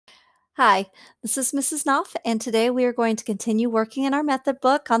Hi, this is Mrs. Knopf, and today we are going to continue working in our method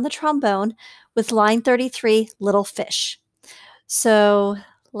book on the trombone with line 33, Little Fish. So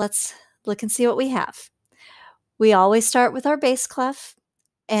let's look and see what we have. We always start with our bass clef,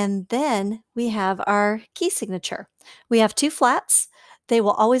 and then we have our key signature. We have two flats. They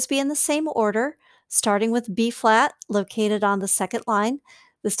will always be in the same order, starting with B flat, located on the second line.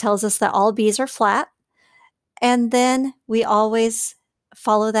 This tells us that all Bs are flat. And then we always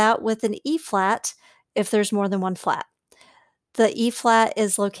follow that with an E flat if there's more than one flat. The E flat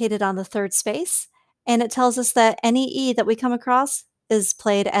is located on the third space, and it tells us that any E that we come across is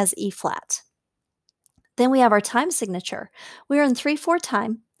played as E flat. Then we have our time signature. We are in 3/4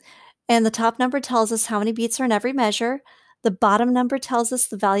 time, and the top number tells us how many beats are in every measure. The bottom number tells us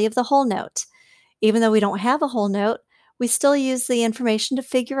the value of the whole note. Even though we don't have a whole note, we still use the information to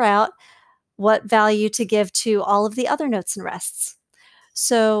figure out what value to give to all of the other notes and rests.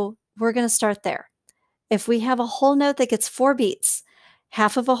 So we're going to start there. If we have a whole note that gets 4 beats,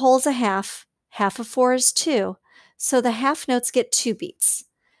 half of a whole is a half of 4 is 2, so the half notes get 2 beats.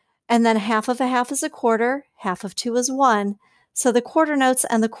 And then half of a half is a quarter, half of 2 is 1, so the quarter notes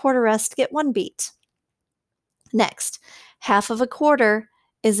and the quarter rest get 1 beat. Next, half of a quarter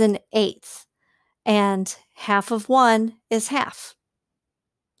is an eighth, and half of 1 is half.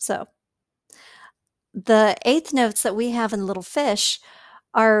 So the eighth notes that we have in Little Fish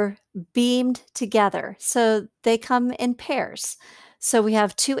are beamed together, so they come in pairs. So we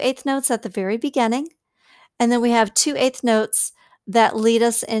have 2 eighth notes at the very beginning, and then we have 2 eighth notes that lead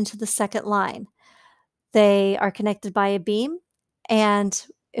us into the second line. They are connected by a beam, and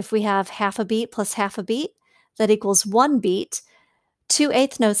if we have half a beat plus half a beat, that equals 1 beat. 2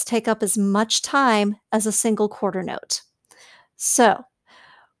 eighth notes take up as much time as a single quarter note. So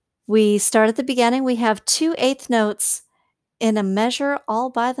we start at the beginning. We have 2 eighth notes in a measure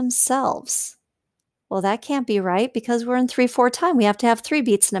all by themselves. Well, that can't be right because we're in 3/4 time. We have to have 3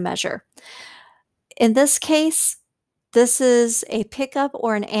 beats in a measure. In this case, this is a pickup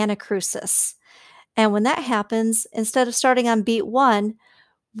or an anacrusis. And when that happens, instead of starting on beat 1,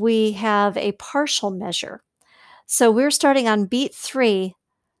 we have a partial measure. So we're starting on beat 3,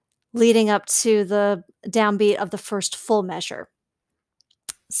 leading up to the downbeat of the first full measure.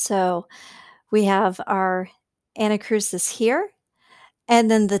 So we have our anacrusis here, and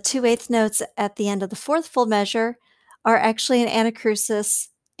then the 2 eighth notes at the end of the fourth full measure are actually an anacrusis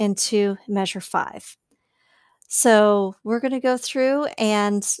into measure 5. So we're going to go through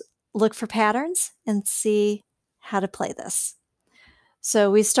and look for patterns and see how to play this.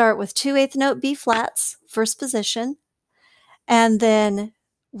 So we start with 2 eighth note B flats, first position, and then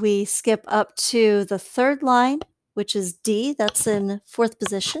we skip up to the third line, which is D, that's in fourth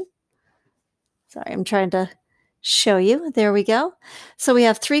position. Sorry, I'm trying to show you. There we go. So we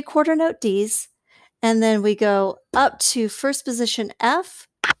have 3 quarter note Ds, and then we go up to first position F,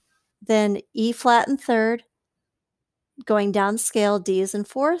 then E flat in third, going down the scale, D is in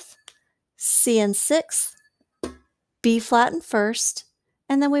fourth, C in sixth, B flat in first,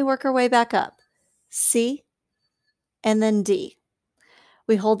 and then we work our way back up. C, and then D.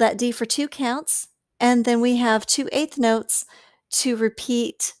 We hold that D for 2 counts, and then we have 2 eighth notes to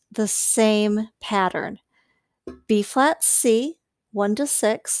repeat the same pattern. B flat, C, 1 to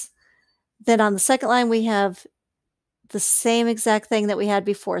 6. Then on the second line, we have the same exact thing that we had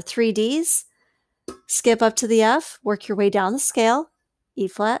before. 3 Ds, skip up to the F, work your way down the scale, E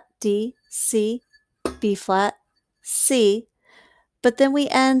flat, D, C, B flat, C, but then we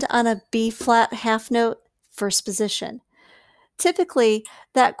end on a B flat half note, first position. Typically,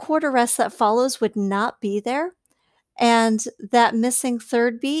 that quarter rest that follows would not be there, and that missing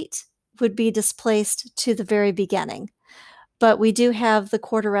third beat would be displaced to the very beginning. But we do have the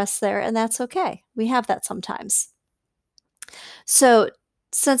quarter rest there, and that's okay. We have that sometimes. So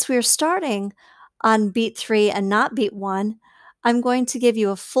since we're starting on beat 3 and not beat 1, I'm going to give you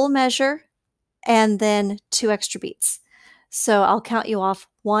a full measure and then 2 extra beats. So I'll count you off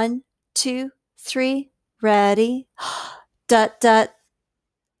 1, 2, 3, ready, dut, dut,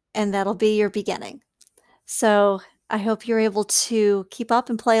 and that'll be your beginning. So I hope you're able to keep up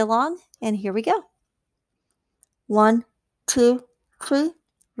and play along, and here we go. 1, 2, 3,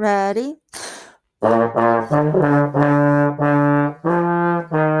 ready.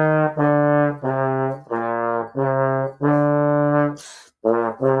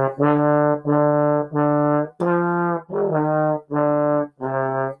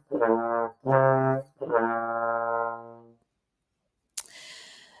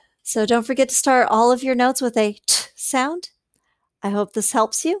 So don't forget to start all of your notes with a t sound. I hope this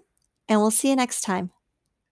helps you, and we'll see you next time.